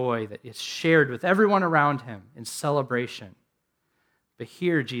and joy that is shared with everyone around him in celebration. But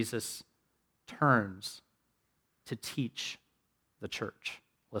here Jesus turns to teach the church.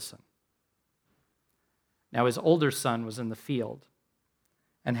 Listen. Now his older son was in the field,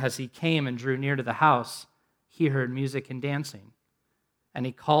 and as he came and drew near to the house, he heard music and dancing. And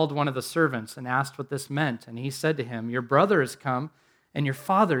he called one of the servants and asked what this meant. And he said to him, "Your brother has come, and your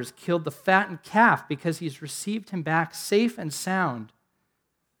father has killed the fattened calf because he's received him back safe and sound."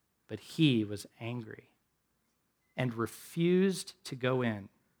 But he was angry and refused to go in.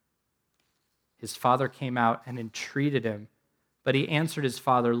 His father came out and entreated him, but he answered his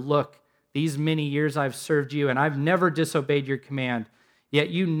father, "Look, these many years I've served you, and I've never disobeyed your command. Yet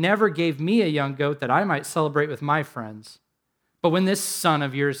you never gave me a young goat that I might celebrate with my friends. But when this son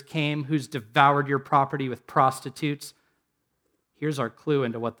of yours came, who's devoured your property with prostitutes," here's our clue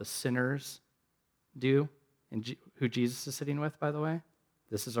into what the sinners do, and who Jesus is sitting with, by the way.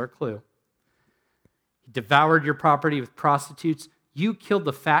 This is our clue. "He devoured your property with prostitutes. You killed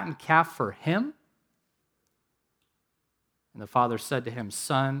the fattened calf for him?" And the father said to him,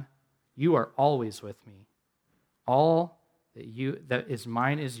 "Son, you are always with me. All that is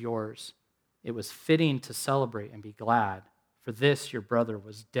mine is yours. It was fitting to celebrate and be glad. For this your brother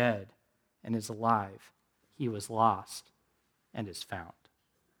was dead and is alive. He was lost and is found."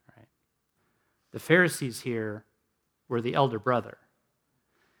 Right? The Pharisees here were the elder brother.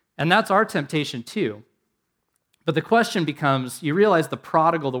 And that's our temptation too. But the question becomes, you realize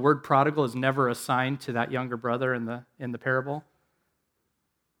the word prodigal is never assigned to that younger brother in the parable.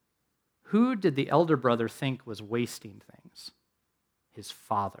 Who did the elder brother think was wasting things? His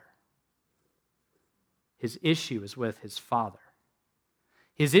father. His issue is with his father.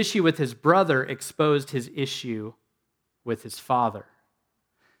 His issue with his brother exposed his issue with his father.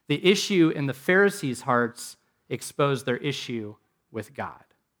 The issue in the Pharisees' hearts exposed their issue with God.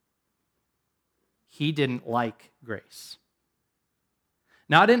 He didn't like grace.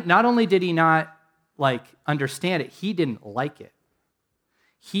 Not only did he not understand it, he didn't like it.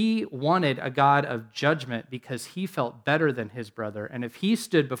 He wanted a God of judgment because he felt better than his brother. And if he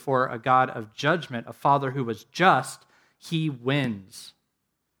stood before a God of judgment, a father who was just, he wins.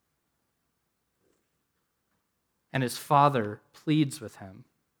 And his father pleads with him.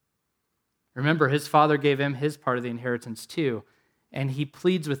 Remember, his father gave him his part of the inheritance too. And he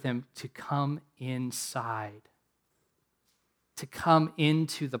pleads with him to come inside, to come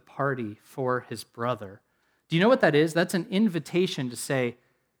into the party for his brother. Do you know what that is? That's an invitation to say,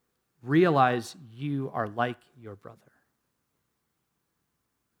 realize you are like your brother.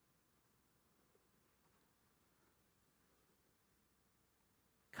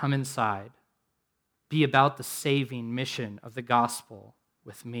 Come inside. Be about the saving mission of the gospel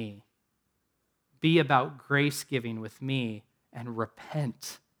with me. Be about grace giving with me. And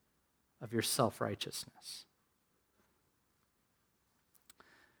repent of your self-righteousness.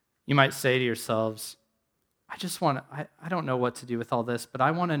 You might say to yourselves, I don't know what to do with all this, but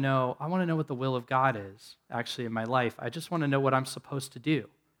I want to know what the will of God is actually in my life. I just want to know what I'm supposed to do.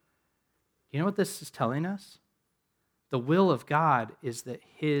 You know what this is telling us? The will of God is that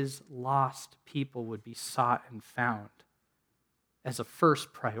his lost people would be sought and found as a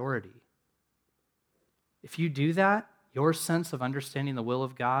first priority. If you do that, your sense of understanding the will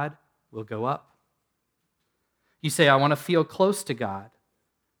of God will go up. You say, I want to feel close to God.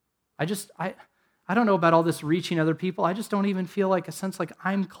 I don't know about all this reaching other people. I just don't even feel like a sense like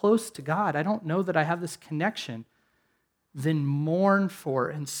I'm close to God. I don't know that I have this connection. Then mourn for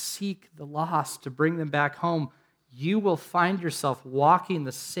and seek the lost to bring them back home. You will find yourself walking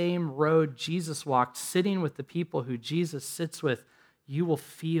the same road Jesus walked, sitting with the people who Jesus sits with. You will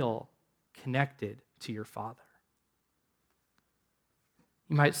feel connected to your Father.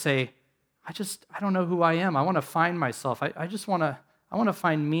 You might say, I don't know who I am. I want to find myself. I want to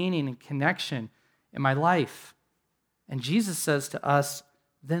find meaning and connection in my life. And Jesus says to us,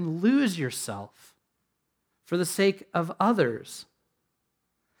 then lose yourself for the sake of others,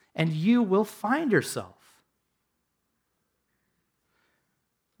 and you will find yourself.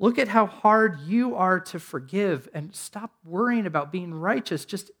 Look at how hard you are to forgive and stop worrying about being righteous.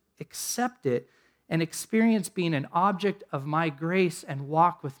 Just accept it and experience being an object of my grace and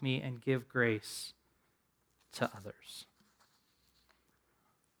walk with me and give grace to others.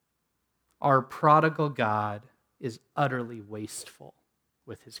 Our prodigal God is utterly wasteful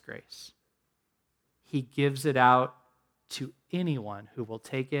with his grace. He gives it out to anyone who will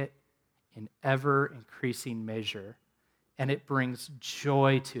take it in ever-increasing measure, and it brings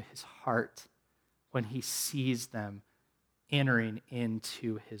joy to his heart when he sees them entering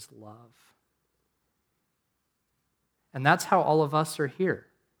into his love. And that's how all of us are here.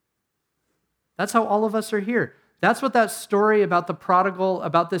 That's how all of us are here. That's what that story about the prodigal,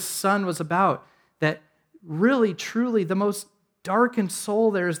 about this son was about. That really, truly, the most darkened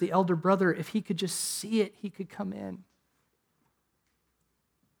soul there is the elder brother. If he could just see it, he could come in.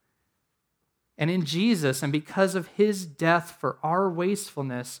 And in Jesus, and because of his death for our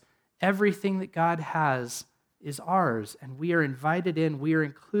wastefulness, everything that God has is ours. And we are invited in, we are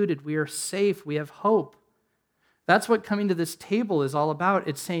included, we are safe, we have hope. That's what coming to this table is all about.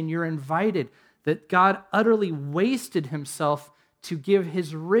 It's saying you're invited, that God utterly wasted himself to give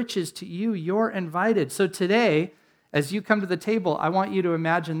his riches to you. You're invited. So today, as you come to the table, I want you to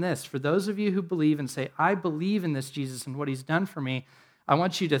imagine this. For those of you who believe and say, I believe in this Jesus and what he's done for me, I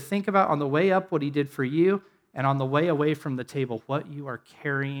want you to think about on the way up what he did for you, and on the way away from the table, what you are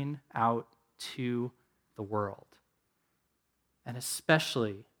carrying out to the world. And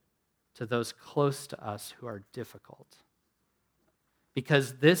especially to those close to us who are difficult.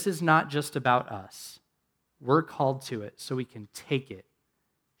 Because this is not just about us. We're called to it so we can take it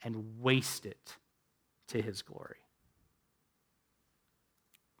and waste it to his glory.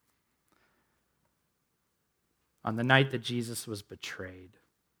 On the night that Jesus was betrayed,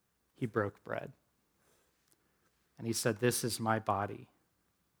 he broke bread. And he said, "This is my body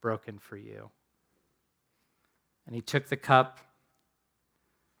broken for you." And he took the cup,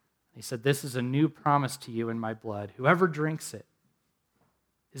 He said, "This is a new promise to you in my blood. Whoever drinks it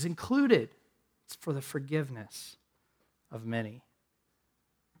is included. It's for the forgiveness of many."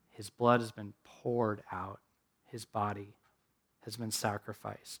 His blood has been poured out. His body has been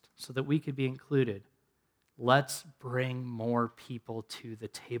sacrificed so that we could be included. Let's bring more people to the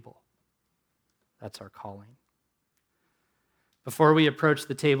table. That's our calling. Before we approach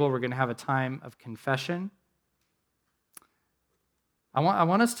the table, we're going to have a time of confession. I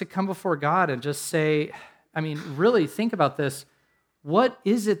want us to come before God and just say, really think about this. What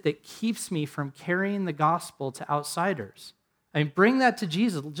is it that keeps me from carrying the gospel to outsiders? Bring that to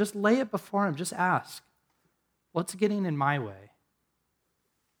Jesus. Just lay it before him. Just ask, what's getting in my way?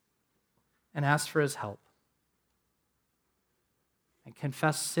 And ask for his help. And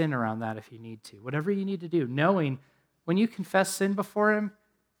confess sin around that if you need to. Whatever you need to do, knowing when you confess sin before him,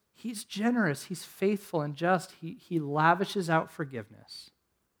 he's generous, he's faithful and just. He lavishes out forgiveness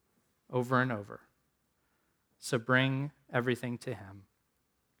over and over. So bring everything to him.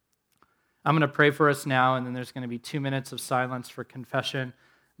 I'm going to pray for us now, and then there's going to be 2 minutes of silence for confession.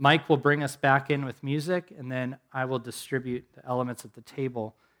 Mike will bring us back in with music, and then I will distribute the elements at the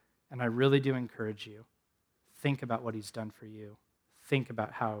table. And I really do encourage you, think about what he's done for you. Think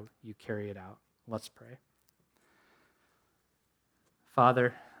about how you carry it out. Let's pray.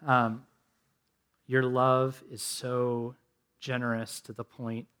 Father, your love is so generous to the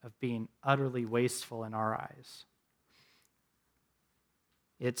point of being utterly wasteful in our eyes.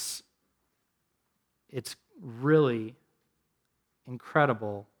 It's really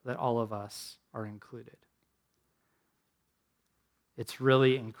incredible that all of us are included. It's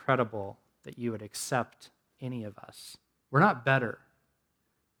really incredible that you would accept any of us. We're not better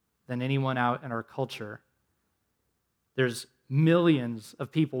than anyone out in our culture. There's millions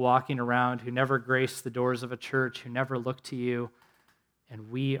of people walking around who never grace the doors of a church, who never look to you,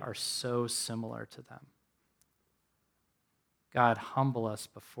 and we are so similar to them. God, humble us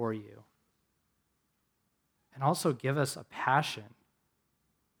before you. And also give us a passion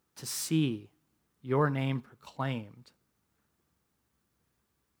to see your name proclaimed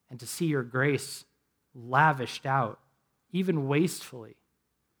and to see your grace lavished out, even wastefully.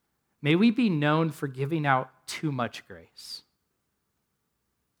 May we be known for giving out too much grace.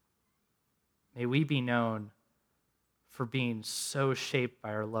 May we be known for being so shaped by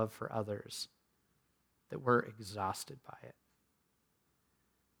our love for others that we're exhausted by it.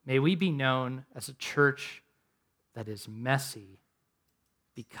 May we be known as a church that is messy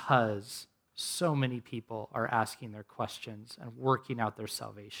because so many people are asking their questions and working out their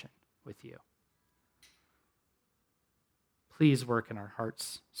salvation with you. Please work in our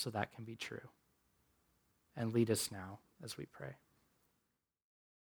hearts so that can be true. And lead us now as we pray.